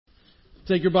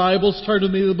Take your Bibles, turn to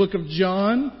me to the book of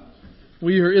John.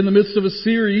 We are in the midst of a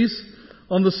series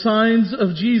on the signs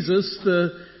of Jesus.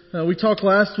 We talked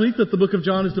last week that the book of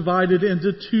John is divided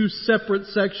into two separate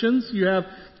sections. You have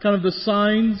kind of the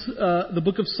signs, the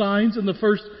book of signs in the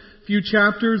first few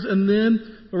chapters, and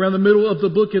then around the middle of the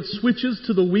book it switches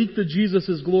to the week that Jesus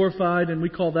is glorified, and we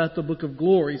call that the book of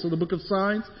glory. So the book of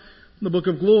signs, the book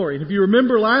of glory. And if you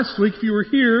remember last week, if you were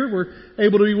here, were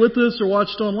able to be with us or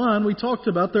watched online, we talked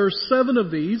about there are 7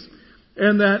 of these,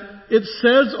 and that it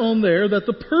says on there that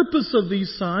the purpose of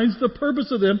these signs, the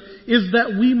purpose of them is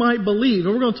that we might believe.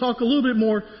 And we're going to talk a little bit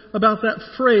more about that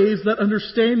phrase, that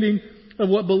understanding of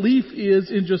what belief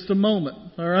is in just a moment.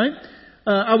 All right?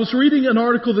 I was reading an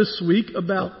article this week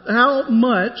about how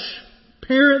much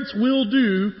parents will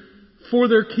do for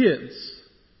their kids.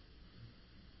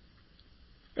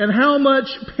 And how much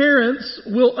parents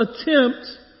will attempt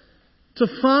to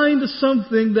find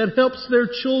something that helps their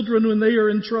children when they are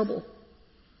in trouble.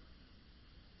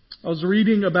 I was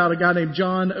reading about a guy named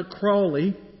John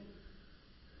Crowley,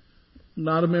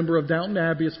 not a member of Downton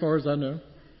Abbey as far as I know.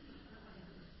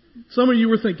 Some of you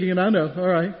were thinking, and I know, all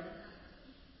right.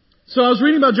 So I was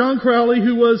reading about John Crowley,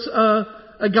 who was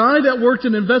a guy that worked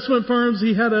in investment firms.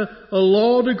 He had a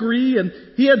law degree, and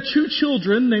he had 2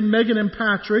 children named Megan and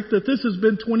Patrick that this has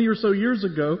been 20 or so years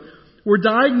ago, were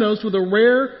diagnosed with a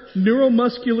rare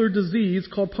neuromuscular disease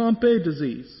called Pompe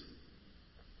disease.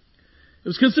 It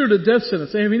was considered a death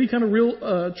sentence. They didn't have any kind of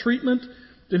real treatment,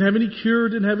 didn't have any cure,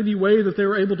 didn't have any way that they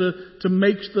were able to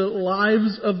make the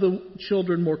lives of the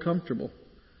children more comfortable.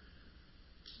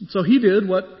 So he did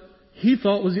what he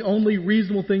thought was the only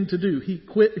reasonable thing to do. He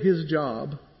quit his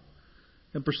job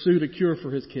and pursued a cure for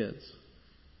his kids.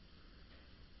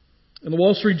 In the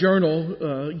Wall Street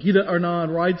Journal, Gita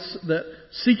Anand writes that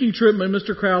seeking treatment,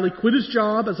 Mr. Crowley quit his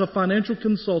job as a financial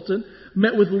consultant,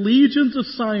 met with legions of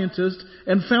scientists,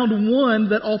 and found one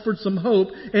that offered some hope,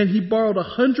 and he borrowed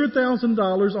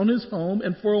 $100,000 on his home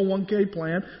and 401k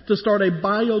plan to start a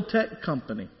biotech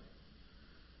company.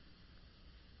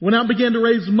 Went out and began to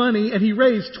raise money, and he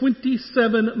raised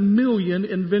 $27 million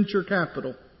in venture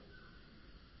capital.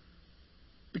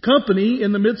 The company,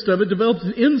 in the midst of it, developed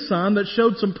an enzyme that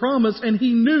showed some promise, and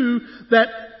he knew that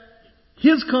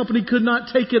his company could not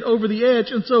take it over the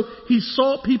edge, and so he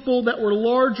sought people that were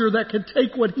larger that could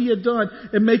take what he had done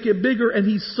and make it bigger, and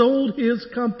he sold his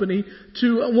company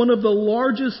to one of the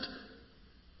largest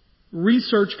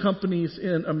research companies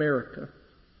in America.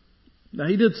 Now,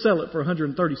 he did sell it for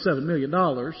 $137 million.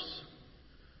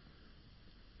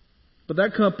 But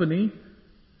that company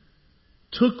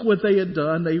took what they had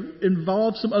done. They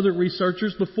involved some other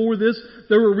researchers. Before this,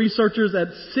 there were researchers at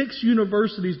 6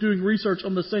 universities doing research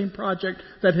on the same project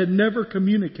that had never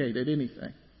communicated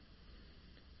anything.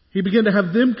 He began to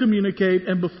have them communicate,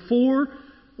 and before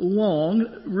long,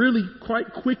 really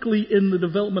quite quickly in the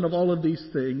development of all of these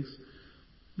things,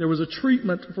 there was a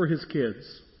treatment for his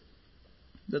kids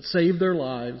that saved their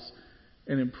lives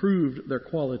and improved their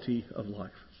quality of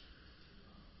life.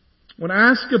 When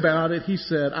asked about it, he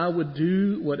said, "I would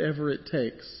do whatever it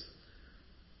takes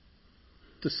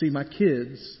to see my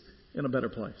kids in a better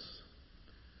place."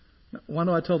 Now, why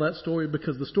do I tell that story?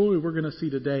 Because the story we're going to see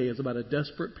today is about a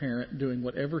desperate parent doing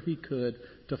whatever he could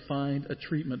to find a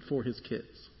treatment for his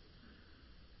kids,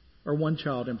 or one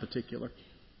child in particular.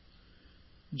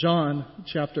 John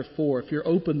chapter 4. If you're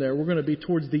open there, we're going to be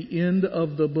towards the end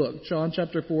of the book. John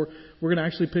chapter 4, we're going to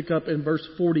actually pick up in verse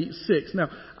 46. Now,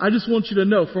 I just want you to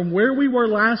know, from where we were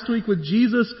last week with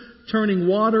Jesus turning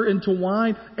water into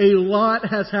wine, a lot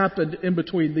has happened in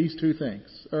between these two things.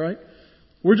 All right?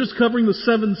 We're just covering the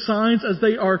 7 signs as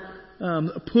they are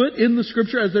put in the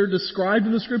Scripture, as they're described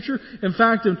in the Scripture. In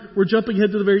fact, we're jumping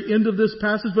ahead to the very end of this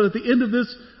passage, but at the end of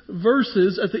this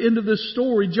verses, at the end of this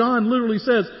story, John literally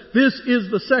says, this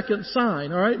is the second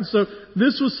sign, all right? And so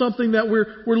this was something that we're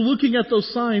looking at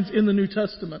those signs in the New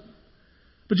Testament.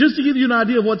 But just to give you an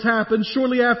idea of what's happened,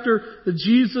 shortly after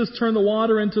Jesus turned the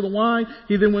water into the wine,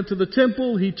 he then went to the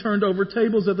temple. He turned over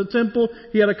tables at the temple.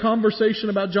 He had a conversation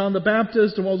about John the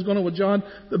Baptist and what was going on with John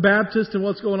the Baptist and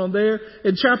what's going on there.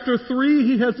 In chapter 3,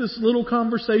 he has this little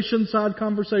side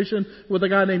conversation with a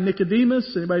guy named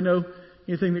Nicodemus. Anybody know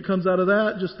anything that comes out of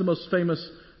that? Just the most famous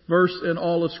verse in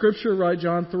all of Scripture, right?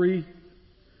 John 3.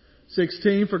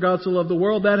 16, for God so loved the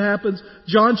world. That happens.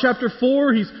 John chapter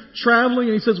 4, he's traveling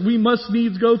and he says, we must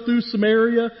needs go through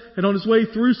Samaria. And on his way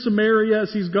through Samaria,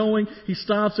 as he's going, he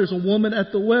stops. There's a woman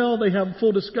at the well. They have a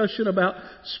full discussion about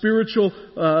spiritual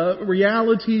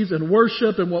realities and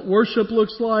worship and what worship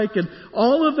looks like. And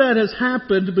all of that has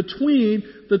happened between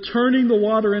the turning the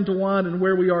water into wine and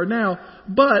where we are now.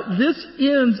 But this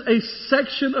ends a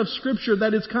section of Scripture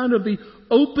that is kind of the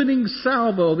opening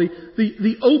salvo,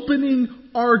 the opening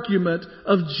argument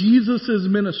of Jesus'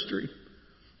 ministry.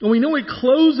 And we know it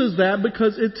closes that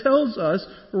because it tells us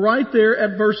right there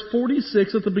at verse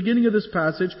 46 at the beginning of this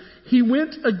passage, he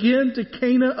went again to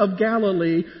Cana of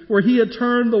Galilee where he had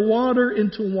turned the water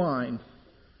into wine.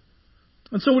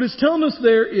 And so what it's telling us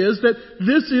there is that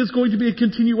this is going to be a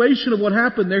continuation of what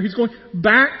happened there. He's going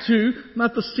back to,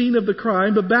 not the scene of the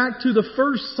crime, but back to the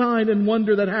first sign and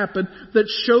wonder that happened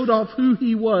that showed off who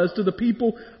he was to the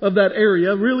people of that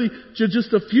area. Really,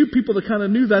 just a few people that kind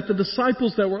of knew that, the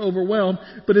disciples that were overwhelmed.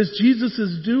 But as Jesus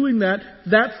is doing that,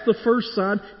 that's the first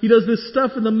sign. He does this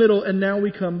stuff in the middle, and now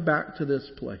we come back to this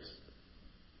place.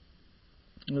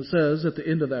 And it says at the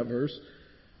end of that verse,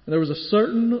 and there was a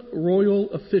certain royal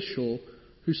official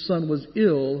whose son was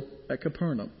ill at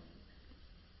Capernaum.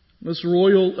 This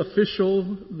royal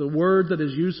official, the word that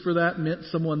is used for that meant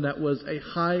someone that was a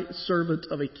high servant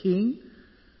of a king.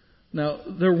 Now,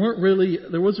 there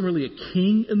wasn't really a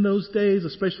king in those days,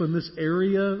 especially in this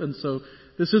area, and so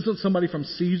this isn't somebody from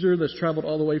Caesar that's traveled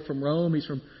all the way from Rome.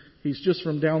 He's just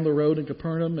from down the road in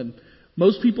Capernaum, and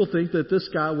most people think that this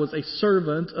guy was a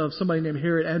servant of somebody named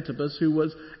Herod Antipas, who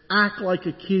was act like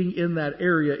a king in that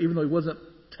area, even though he wasn't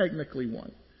technically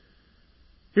one.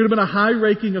 He would have been a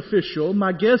high-ranking official.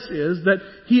 My guess is that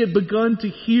he had begun to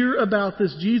hear about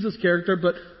this Jesus character,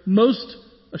 but most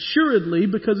assuredly,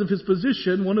 because of his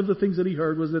position, one of the things that he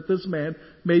heard was that this man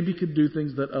maybe could do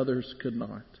things that others could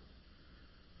not.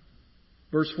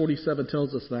 Verse 47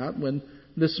 tells us that when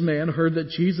this man heard that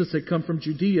Jesus had come from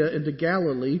Judea into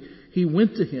Galilee, he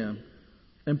went to him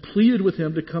and pleaded with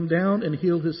him to come down and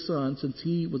heal his son since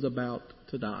he was about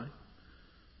to die.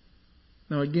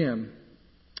 Now again,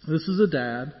 this is a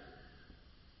dad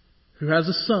who has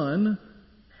a son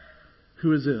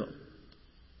who is ill.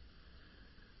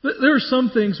 There are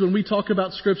some things when we talk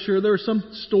about Scripture, there are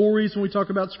some stories when we talk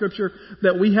about Scripture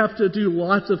that we have to do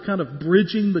lots of kind of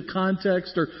bridging the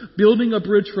context or building a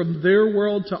bridge from their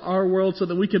world to our world so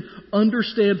that we can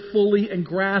understand fully and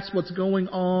grasp what's going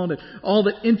on and all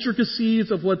the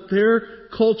intricacies of what their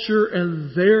culture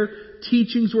and their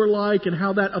teachings were like and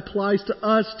how that applies to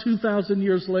us 2,000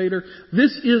 years later.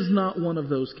 This is not one of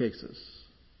those cases.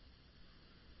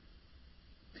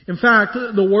 In fact,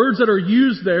 the words that are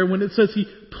used there when it says he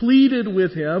pleaded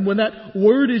with him, when that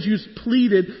word is used,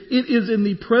 pleaded, it is in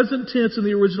the present tense in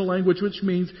the original language, which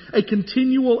means a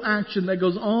continual action that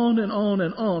goes on and on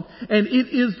and on. And it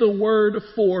is the word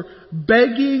for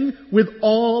begging with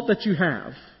all that you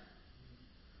have.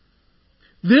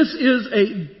 This is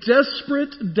a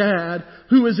desperate dad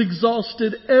who has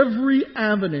exhausted every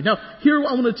avenue. Now, here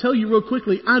I want to tell you real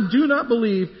quickly, I do not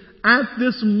believe at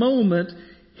this moment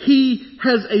he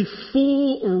has a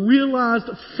full realized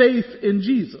faith in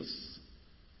Jesus.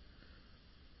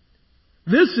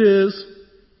 This is,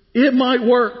 it might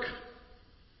work.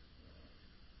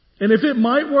 And if it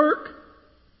might work,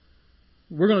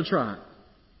 we're going to try it.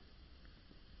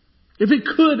 If it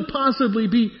could possibly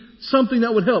be something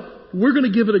that would help, we're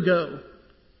going to give it a go.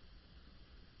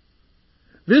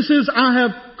 This is, I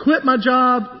have quit my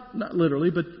job, not literally,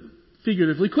 but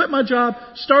figuratively, quit my job,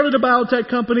 started a biotech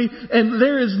company, and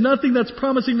there is nothing that's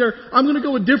promising there. I'm going to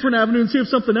go a different avenue and see if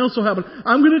something else will happen.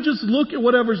 I'm going to just look at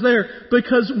whatever's there,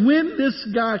 because when this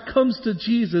guy comes to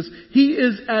Jesus, he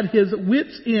is at his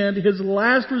wit's end, his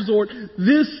last resort.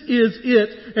 This is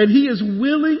it, and he is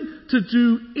willing to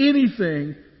do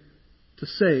anything to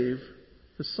save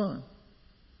his son.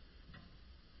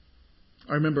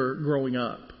 I remember growing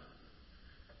up,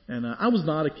 and I was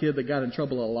not a kid that got in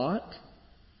trouble a lot,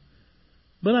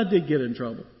 but I did get in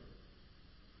trouble.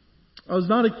 I was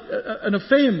not in a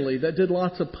family that did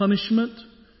lots of punishment,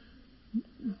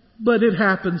 but it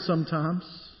happened sometimes.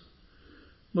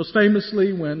 Most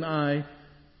famously when I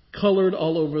colored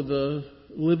all over the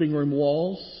living room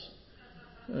walls,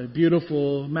 a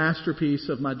beautiful masterpiece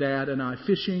of my dad and I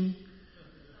fishing,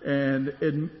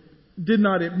 and did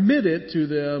not admit it to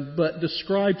them, but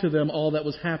described to them all that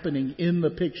was happening in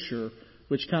the picture,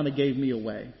 which kind of gave me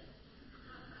away.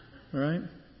 All right?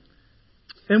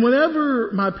 And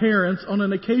whenever my parents, on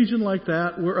an occasion like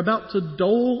that, were about to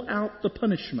dole out the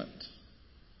punishment,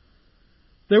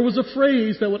 there was a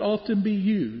phrase that would often be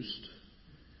used.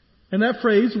 And that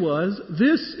phrase was,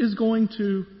 "This is going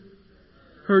to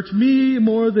hurts me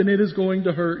more than it is going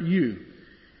to hurt you.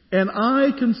 And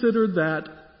I considered that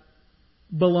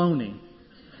baloney.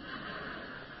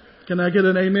 Can I get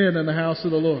an amen in the house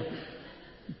of the Lord?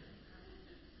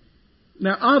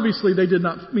 Now, obviously, they did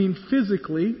not mean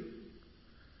physically.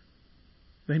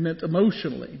 They meant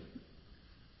emotionally.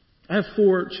 I have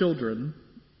 4 children.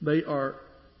 They are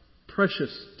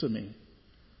precious to me.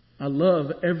 I love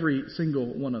every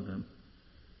single one of them.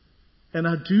 And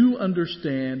I do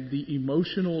understand the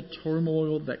emotional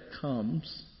turmoil that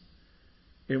comes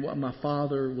in what my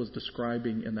father was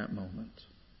describing in that moment.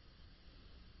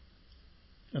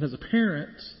 And as a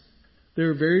parent, there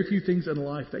are very few things in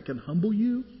life that can humble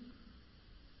you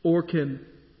or can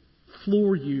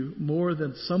floor you more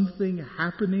than something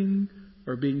happening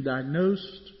or being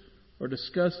diagnosed or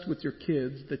discussed with your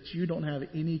kids that you don't have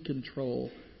any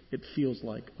control, it feels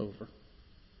like, over.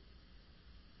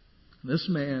 This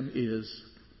man is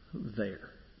there.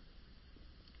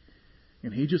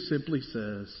 And he just simply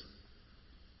says,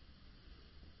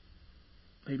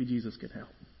 maybe Jesus can help.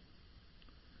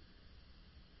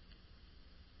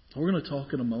 We're going to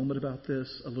talk in a moment about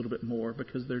this a little bit more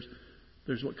because there's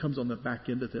what comes on the back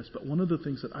end of this. But one of the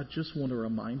things that I just want to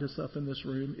remind us of in this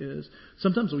room is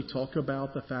sometimes we talk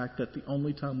about the fact that the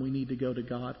only time we need to go to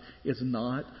God is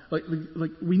not like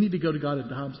we need to go to God at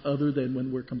times other than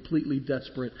when we're completely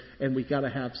desperate and we got to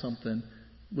have something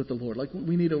with the Lord. Like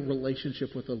we need a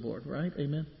relationship with the Lord, right?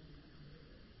 Amen.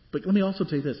 But let me also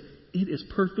tell you this. It is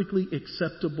perfectly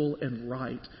acceptable and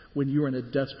right when you're in a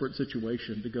desperate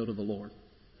situation to go to the Lord.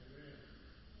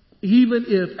 Even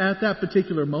if at that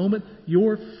particular moment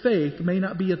your faith may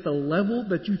not be at the level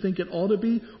that you think it ought to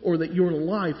be, or that your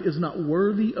life is not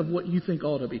worthy of what you think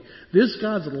ought to be. This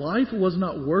guy's life was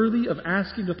not worthy of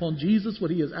asking upon Jesus what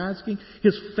he is asking.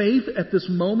 His faith at this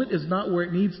moment is not where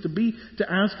it needs to be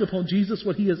to ask upon Jesus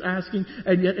what he is asking.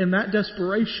 And yet in that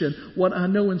desperation, what I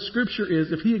know in Scripture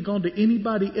is if he had gone to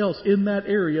anybody else in that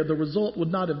area, the result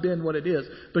would not have been what it is.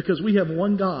 Because we have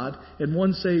one God and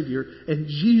one Savior, and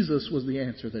Jesus was the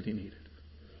answer that he needed.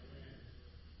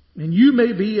 And you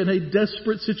may be in a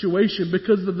desperate situation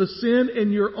because of the sin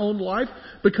in your own life,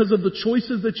 because of the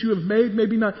choices that you have made,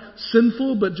 maybe not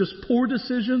sinful, but just poor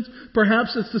decisions.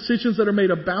 Perhaps it's decisions that are made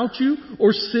about you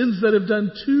or sins that have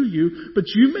done to you, but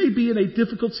you may be in a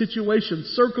difficult situation.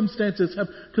 Circumstances have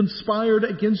conspired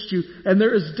against you and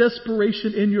there is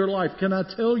desperation in your life. Can I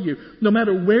tell you, no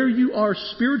matter where you are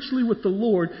spiritually with the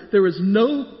Lord, there is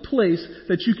no place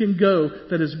that you can go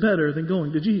that is better than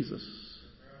going to Jesus.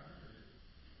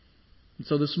 And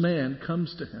so this man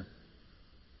comes to him.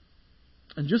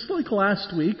 And just like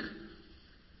last week,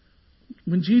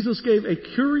 when Jesus gave a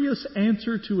curious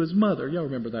answer to his mother, y'all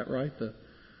remember that, right? The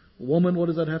woman, what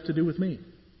does that have to do with me?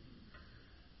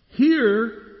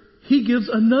 Here, he gives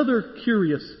another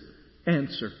curious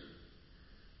answer.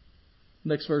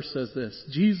 Next verse says this.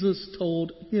 Jesus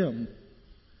told him,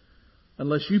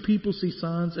 unless you people see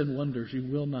signs and wonders,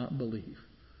 you will not believe.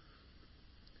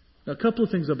 Now, a couple of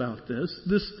things about this.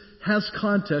 This has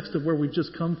context of where we've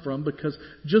just come from because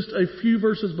just a few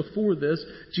verses before this,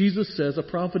 Jesus says a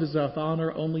prophet is without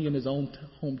honor only in his own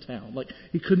hometown. Like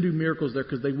he couldn't do miracles there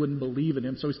because they wouldn't believe in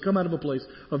him. So he's come out of a place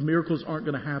of miracles aren't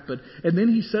going to happen. And then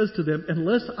he says to them,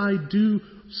 unless I do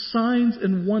signs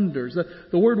and wonders.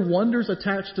 The word wonders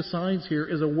attached to signs here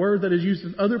is a word that is used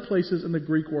in other places in the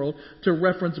Greek world to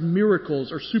reference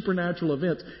miracles or supernatural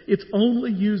events. It's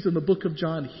only used in the book of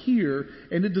John here,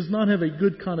 and it does not have a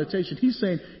good connotation. He's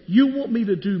saying, you want me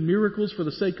to do miracles for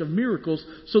the sake of miracles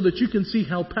so that you can see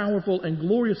how powerful and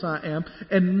glorious I am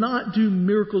and not do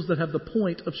miracles that have the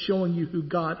point of showing you who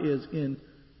God is in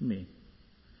me.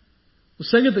 The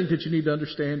second thing that you need to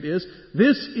understand is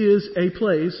this is a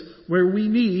place where we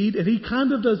need, and he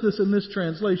kind of does this in this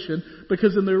translation,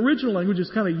 because in the original language it's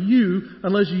kind of you,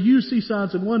 unless you see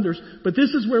signs and wonders, but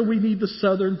this is where we need the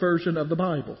southern version of the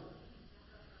Bible.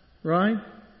 Right?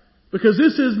 Because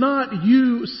this is not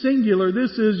you singular,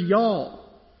 this is y'all.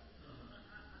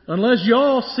 Unless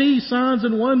y'all see signs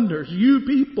and wonders, you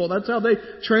people. That's how they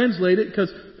translate it,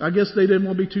 because I guess they didn't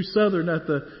want to be too southern at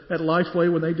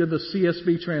Lifeway when they did the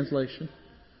CSB translation.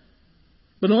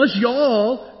 But unless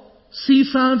y'all see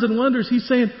signs and wonders, he's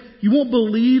saying, you won't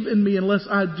believe in me unless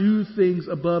I do things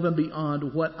above and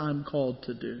beyond what I'm called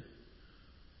to do.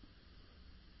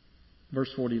 Verse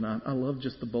 49. I love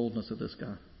just the boldness of this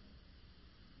guy.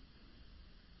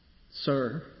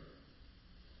 Sir,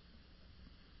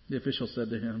 the official said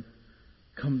to him,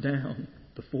 come down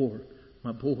before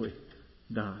my boy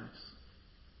dies.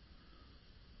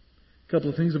 A couple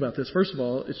of things about this. First of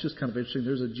all, it's just kind of interesting.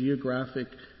 There's a geographic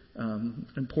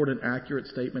important, accurate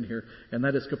statement here, and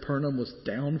that is Capernaum was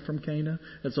down from Cana.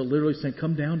 And so literally saying,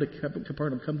 come down to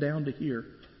Capernaum, come down to here.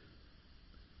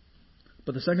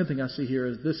 But the second thing I see here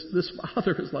is this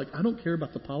father is like, I don't care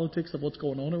about the politics of what's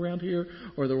going on around here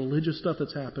or the religious stuff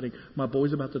that's happening. My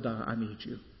boy's about to die. I need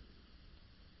you.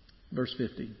 Verse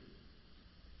 50.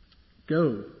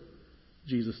 Go,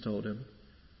 Jesus told him.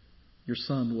 Your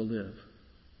son will live.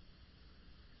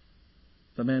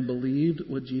 The man believed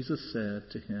what Jesus said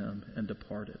to him and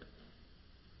departed.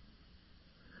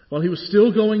 While he was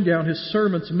still going down, his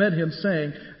servants met him,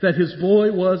 saying that his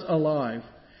boy was alive.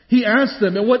 He asked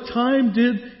them, at what time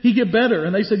did he get better?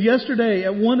 And they said, yesterday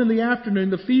at 1 p.m,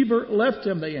 the fever left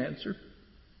him, they answered.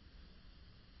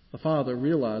 The father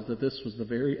realized that this was the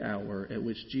very hour at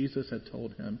which Jesus had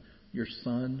told him, your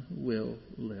son will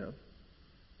live.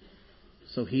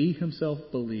 So he himself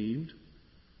believed,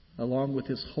 along with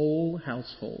his whole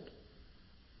household.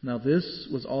 Now this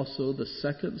was also the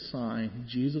second sign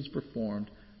Jesus performed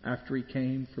after he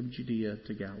came from Judea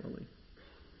to Galilee.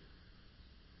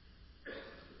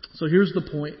 So here's the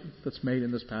point that's made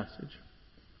in this passage.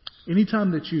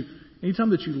 Anytime that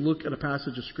you look at a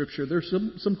passage of Scripture, there's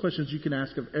some questions you can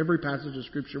ask of every passage of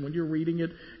Scripture. When you're reading it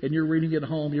and you're reading it at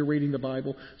home, you're reading the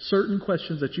Bible, certain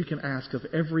questions that you can ask of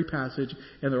every passage,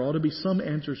 and there ought to be some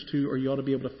answers to, or you ought to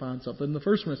be able to find something. And the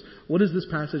first one is, what does this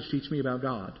passage teach me about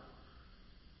God?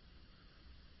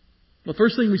 The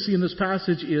first thing we see in this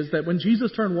passage is that when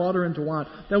Jesus turned water into wine,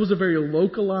 that was a very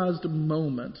localized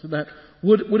moment that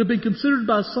would have been considered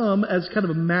by some as kind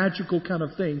of a magical kind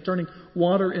of thing, turning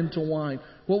water into wine.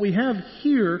 What we have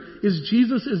here is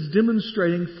Jesus is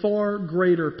demonstrating far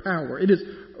greater power. It is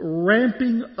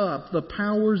ramping up the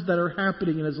powers that are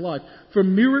happening in his life.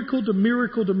 From miracle to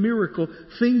miracle to miracle,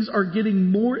 things are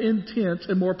getting more intense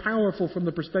and more powerful from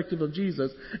the perspective of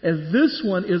Jesus. And this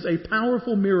one is a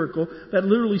powerful miracle that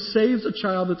literally saves a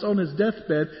child that's on his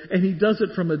deathbed, and he does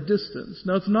it from a distance.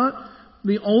 Now, it's not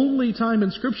the only time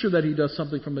in Scripture that he does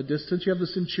something from a distance. You have the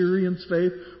centurion's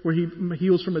faith where he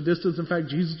heals from a distance. In fact,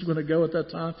 Jesus is going to go at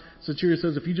that time. Centurion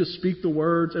says, if you just speak the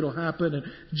words, it'll happen. And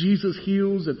Jesus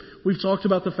heals. And we've talked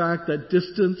about the fact that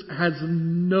distance has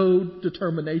no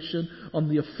determination on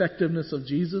the effectiveness of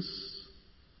Jesus.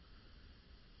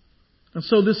 And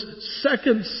so this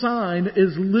second sign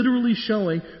is literally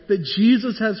showing that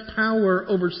Jesus has power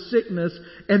over sickness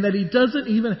and that he doesn't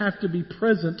even have to be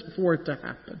present for it to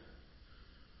happen.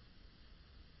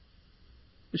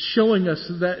 Showing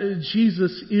us that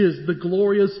Jesus is the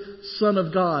glorious Son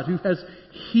of God who has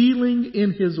healing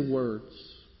in his words.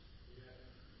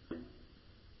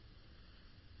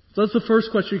 So that's the first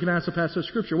question you can ask a passage of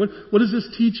Scripture. What is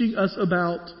this teaching us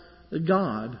about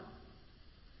God?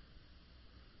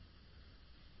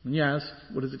 And you ask,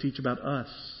 what does it teach about us?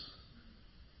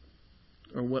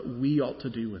 Or what we ought to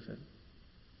do with it?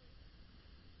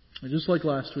 And just like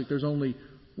last week, there's only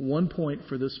one point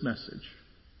for this message.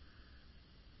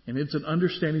 And it's an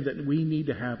understanding that we need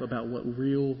to have about what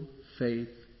real faith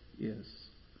is.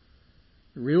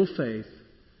 Real faith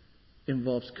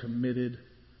involves committed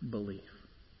belief.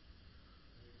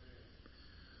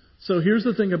 So here's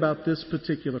the thing about this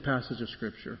particular passage of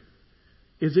Scripture,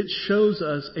 is it shows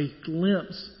us a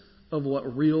glimpse of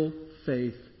what real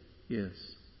faith is.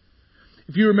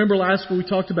 If you remember last week, we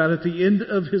talked about at the end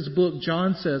of his book,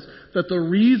 John says that the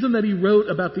reason that he wrote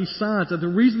about these signs, that the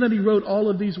reason that he wrote all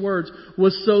of these words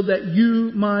was so that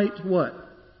you might what?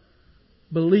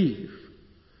 Believe.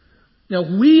 Now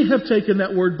we have taken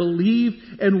that word believe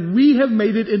and we have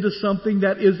made it into something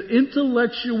that is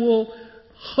intellectual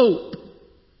hope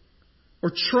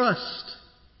or trust.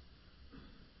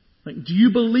 Like, do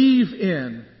you believe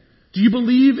in? Do you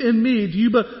believe in me? Do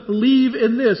you believe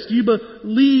in this? Do you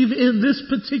believe in this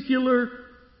particular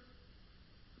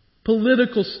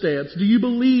political stance? Do you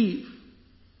believe?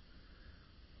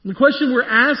 And the question we're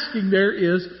asking there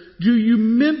is, do you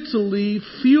mentally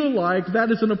feel like that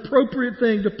is an appropriate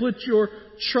thing to put your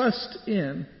trust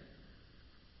in?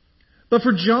 But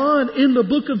for John, in the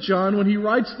book of John, when he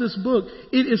writes this book,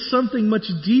 it is something much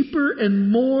deeper and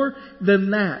more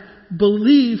than that.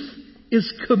 Belief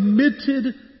is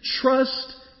committed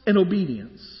trust and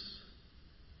obedience.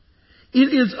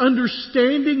 It is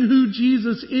understanding who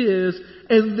Jesus is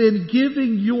and then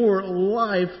giving your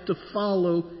life to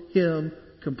follow him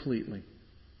completely.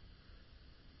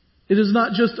 It is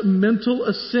not just a mental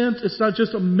assent. It's not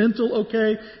just a mental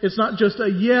okay. It's not just a,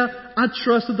 yeah, I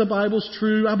trust that the Bible's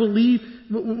true. I believe,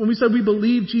 when we said we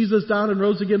believe Jesus died and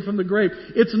rose again from the grave,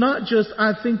 it's not just,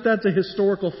 I think that's a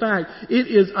historical fact. It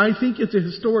is, I think it's a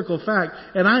historical fact.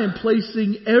 And I am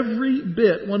placing every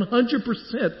bit,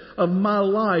 100% of my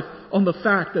life on the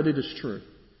fact that it is true.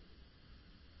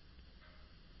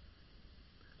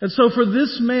 And so for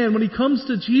this man, when he comes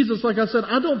to Jesus, like I said,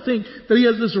 I don't think that he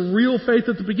has this real faith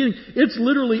at the beginning. It's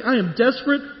literally, I am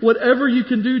desperate. Whatever you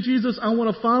can do, Jesus, I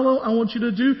want to follow. I want you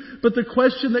to do. But the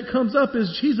question that comes up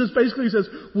is Jesus basically says,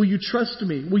 will you trust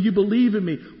me? Will you believe in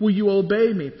me? Will you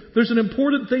obey me? There's an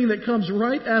important thing that comes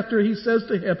right after he says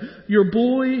to him, your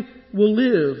boy will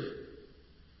live.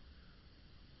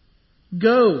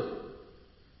 Go.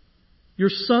 Your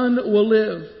son will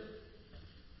live.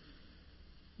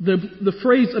 The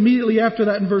phrase immediately after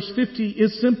that in verse 50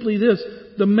 is simply this.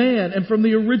 The man, and from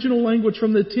the original language,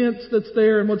 from the tense that's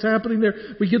there and what's happening there,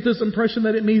 we get this impression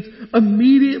that it means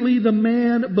immediately the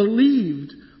man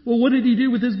believed. Well, what did he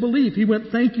do with his belief? He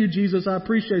went, thank you, Jesus, I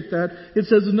appreciate that. It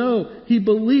says no, he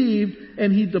believed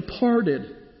and he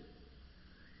departed.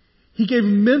 He gave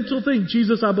mental thing.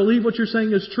 Jesus, I believe what you're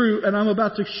saying is true, and I'm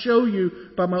about to show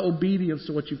you by my obedience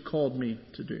to what you've called me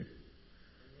to do.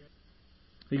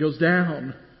 He goes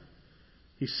down.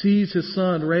 He sees his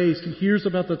son raised. He hears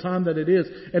about the time that it is.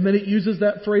 And then it uses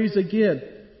that phrase again.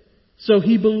 So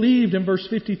he believed in verse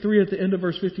 53, at the end of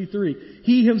verse 53.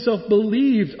 He himself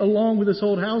believed along with his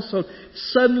whole household.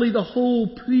 Suddenly the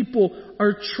whole people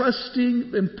are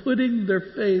trusting and putting their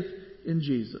faith in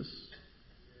Jesus.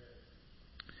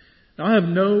 Now I have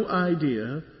no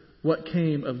idea what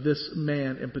came of this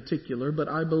man in particular, but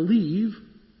I believe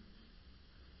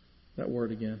that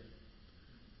word again.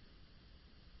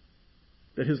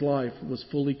 That his life was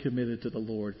fully committed to the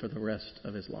Lord for the rest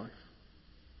of his life.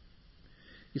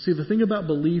 You see, the thing about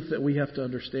belief that we have to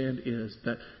understand is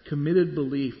that committed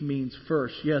belief means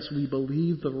first, yes, we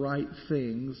believe the right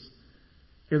things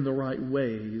in the right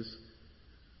ways,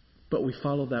 but we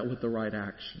follow that with the right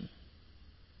action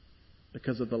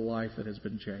because of the life that has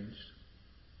been changed.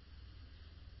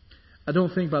 I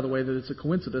don't think, by the way, that it's a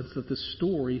coincidence that this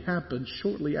story happened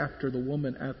shortly after the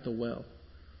woman at the well.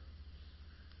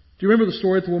 Do you remember the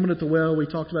story of the woman at the well? We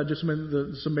talked about just a minute,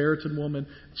 the Samaritan woman.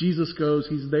 Jesus goes,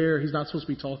 he's there. He's not supposed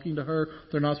to be talking to her.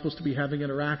 They're not supposed to be having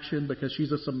interaction because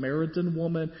she's a Samaritan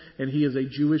woman and he is a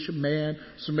Jewish man.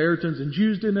 Samaritans and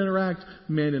Jews didn't interact.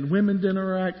 Men and women didn't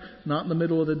interact. Not in the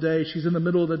middle of the day. She's in the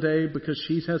middle of the day because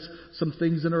she has some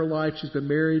things in her life. She's been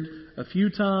married a few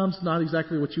times. Not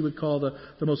exactly what you would call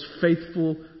the most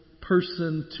faithful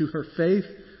person to her faith.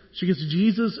 She gets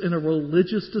Jesus in a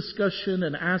religious discussion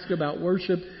and asks about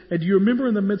worship. And do you remember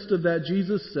in the midst of that,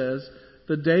 Jesus says,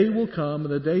 the day will come,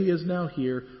 and the day is now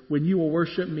here, when you will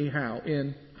worship me how?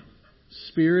 In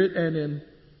spirit and in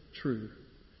truth.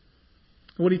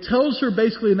 And what he tells her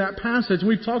basically in that passage, and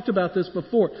we've talked about this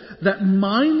before, that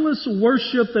mindless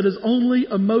worship that is only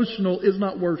emotional is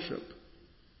not worship.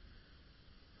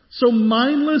 So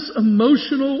mindless,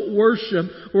 emotional worship,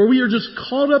 where we are just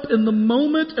caught up in the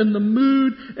moment and the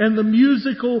mood and the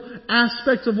musical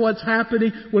aspects of what's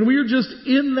happening, when we are just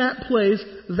in that place,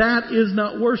 that is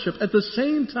not worship. At the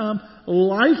same time,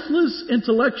 lifeless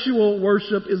intellectual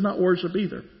worship is not worship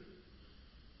either.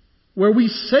 Where we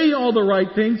say all the right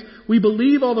things, we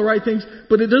believe all the right things,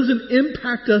 but it doesn't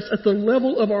impact us at the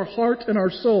level of our heart and our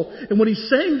soul. And what he's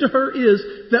saying to her is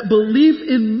that belief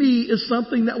in me is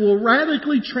something that will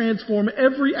radically transform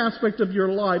every aspect of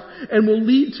your life and will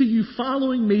lead to you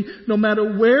following me no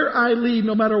matter where I lead,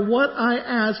 no matter what I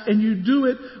ask, and you do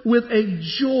it with a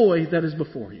joy that is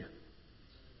before you.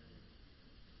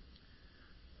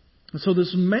 And so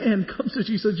this man comes to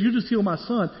Jesus and says, you just heal my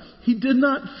son. He did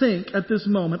not think at this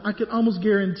moment, I can almost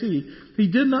guarantee,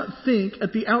 he did not think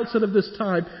at the outset of this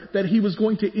time that he was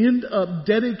going to end up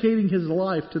dedicating his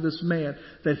life to this man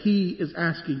that he is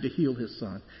asking to heal his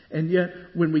son. And yet,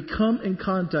 when we come in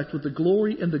contact with the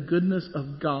glory and the goodness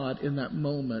of God in that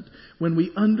moment, when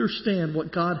we understand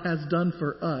what God has done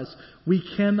for us, we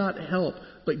cannot help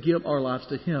but give our lives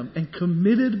to Him. And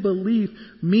committed belief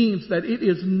means that it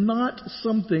is not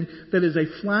something that is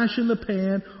a flash in the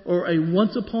pan or a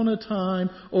once upon a time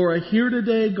or a here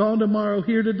today, gone tomorrow,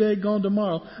 here today, gone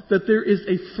tomorrow. That there is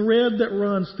a thread that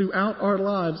runs throughout our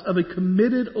lives of a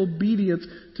committed obedience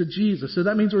to Jesus. So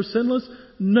that means we're sinless?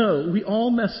 No, we all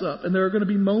mess up, and there are going to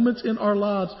be moments in our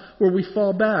lives where we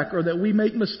fall back or that we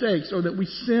make mistakes or that we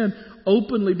sin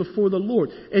openly before the Lord.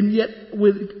 And yet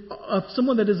with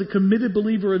someone that is a committed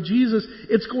believer of Jesus,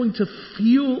 it's going to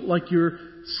feel like you're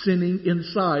sinning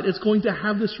inside. It's going to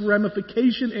have this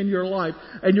ramification in your life,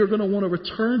 and you're going to want to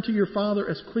return to your Father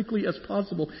as quickly as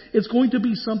possible. It's going to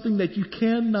be something that you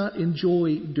cannot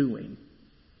enjoy doing.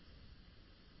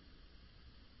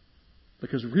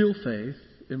 Because real faith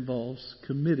involves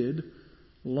committed,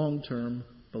 long-term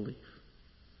belief.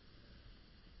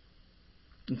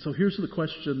 And so here's the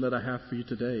question that I have for you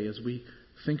today as we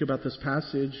think about this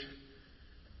passage.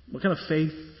 What kind of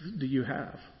faith do you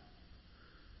have?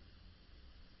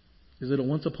 Is it a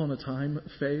once upon a time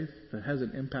faith that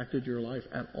hasn't impacted your life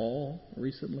at all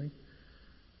recently?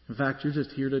 In fact, you're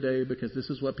just here today because this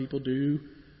is what people do.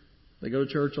 They go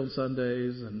to church on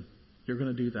Sundays and you're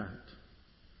going to do that.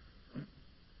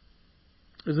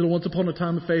 Is it a once upon a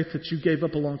time of faith that you gave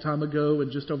up a long time ago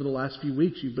and just over the last few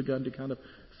weeks you've begun to kind of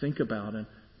think about and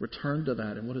return to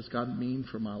that and what does God mean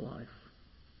for my life?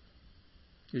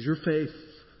 Is your faith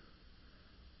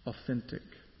authentic,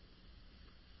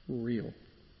 real,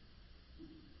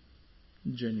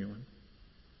 genuine?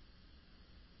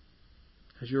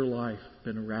 Has your life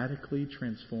been radically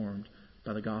transformed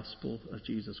by the gospel of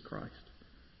Jesus Christ?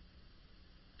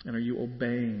 And are you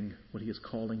obeying what He is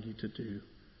calling you to do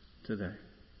today?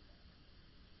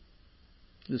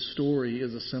 This story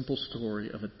is a simple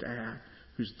story of a dad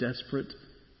who's desperate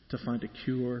to find a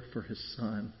cure for his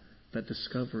son that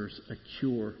discovers a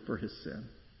cure for his sin.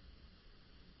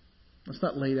 It's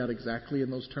not laid out exactly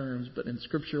in those terms, but in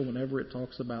Scripture, whenever it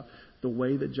talks about the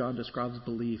way that John describes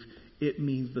belief, it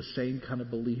means the same kind of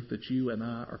belief that you and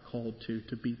I are called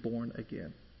to be born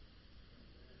again.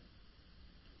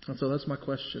 And so that's my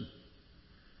question.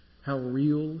 How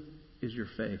real is your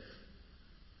faith?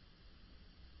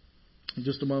 In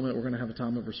just a moment, we're going to have a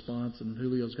time of response, and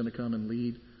Julio's going to come and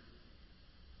lead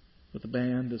with the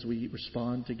band as we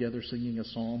respond together singing a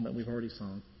psalm that we've already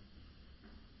sung.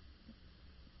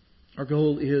 Our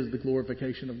goal is the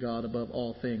glorification of God above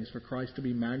all things, for Christ to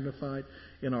be magnified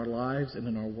in our lives and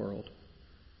in our world.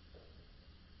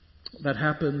 That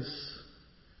happens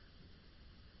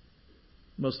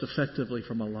most effectively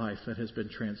from a life that has been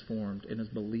transformed and is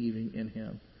believing in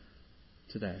Him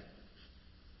today.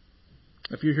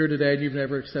 If you're here today and you've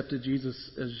never accepted Jesus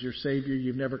as your Savior,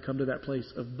 you've never come to that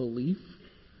place of belief,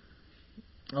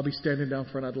 I'll be standing down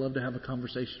front. I'd love to have a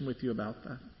conversation with you about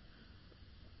that.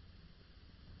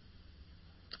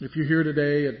 If you're here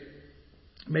today and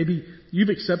maybe you've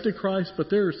accepted Christ, but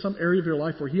there is some area of your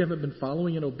life where you haven't been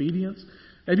following in obedience.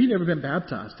 Maybe you've never been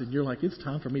baptized and you're like, it's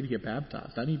time for me to get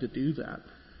baptized. I need to do that.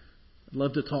 I'd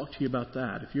love to talk to you about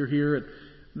that. If you're here and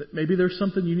maybe there's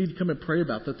something you need to come and pray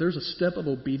about, that there's a step of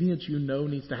obedience you know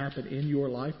needs to happen in your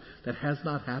life that has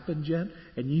not happened yet,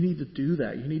 and you need to do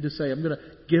that. You need to say, I'm going to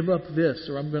give up this,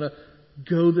 or I'm going to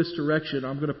go this direction, or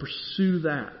I'm going to pursue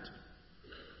that.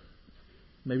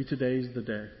 Maybe today's the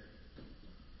day.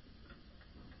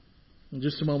 In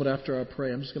just a moment after I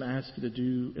pray, I'm just going to ask you to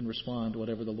do and respond to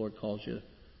whatever the Lord calls you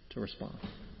to respond.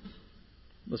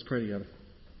 Let's pray together.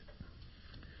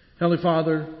 Heavenly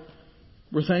Father,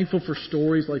 we're thankful for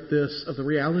stories like this of the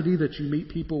reality that you meet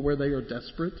people where they are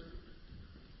desperate,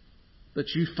 that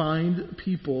you find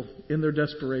people in their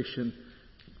desperation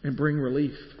and bring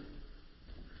relief.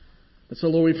 And so,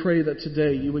 Lord, we pray that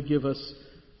today you would give us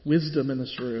wisdom in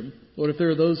this room. Lord, if there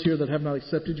are those here that have not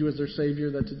accepted you as their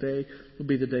Savior, that today will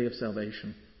be the day of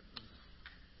salvation.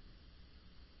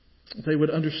 If they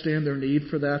would understand their need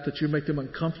for that, that you make them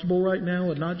uncomfortable right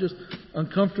now, and not just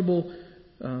uncomfortable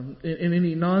in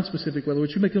any non-specific way,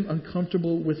 would you make them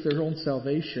uncomfortable with their own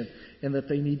salvation and that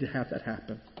they need to have that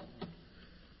happen.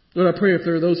 Lord, I pray if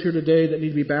there are those here today that need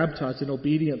to be baptized in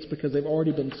obedience because they've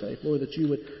already been saved, Lord, that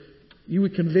you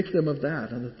would convict them of that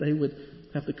and that they would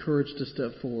have the courage to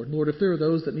step forward. Lord, if there are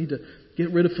those that need to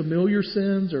get rid of familiar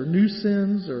sins or new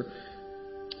sins or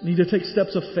need to take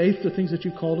steps of faith to things that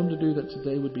you called them to do, that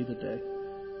today would be the day.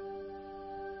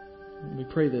 And we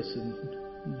pray this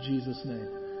in Jesus' name.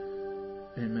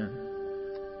 Amen.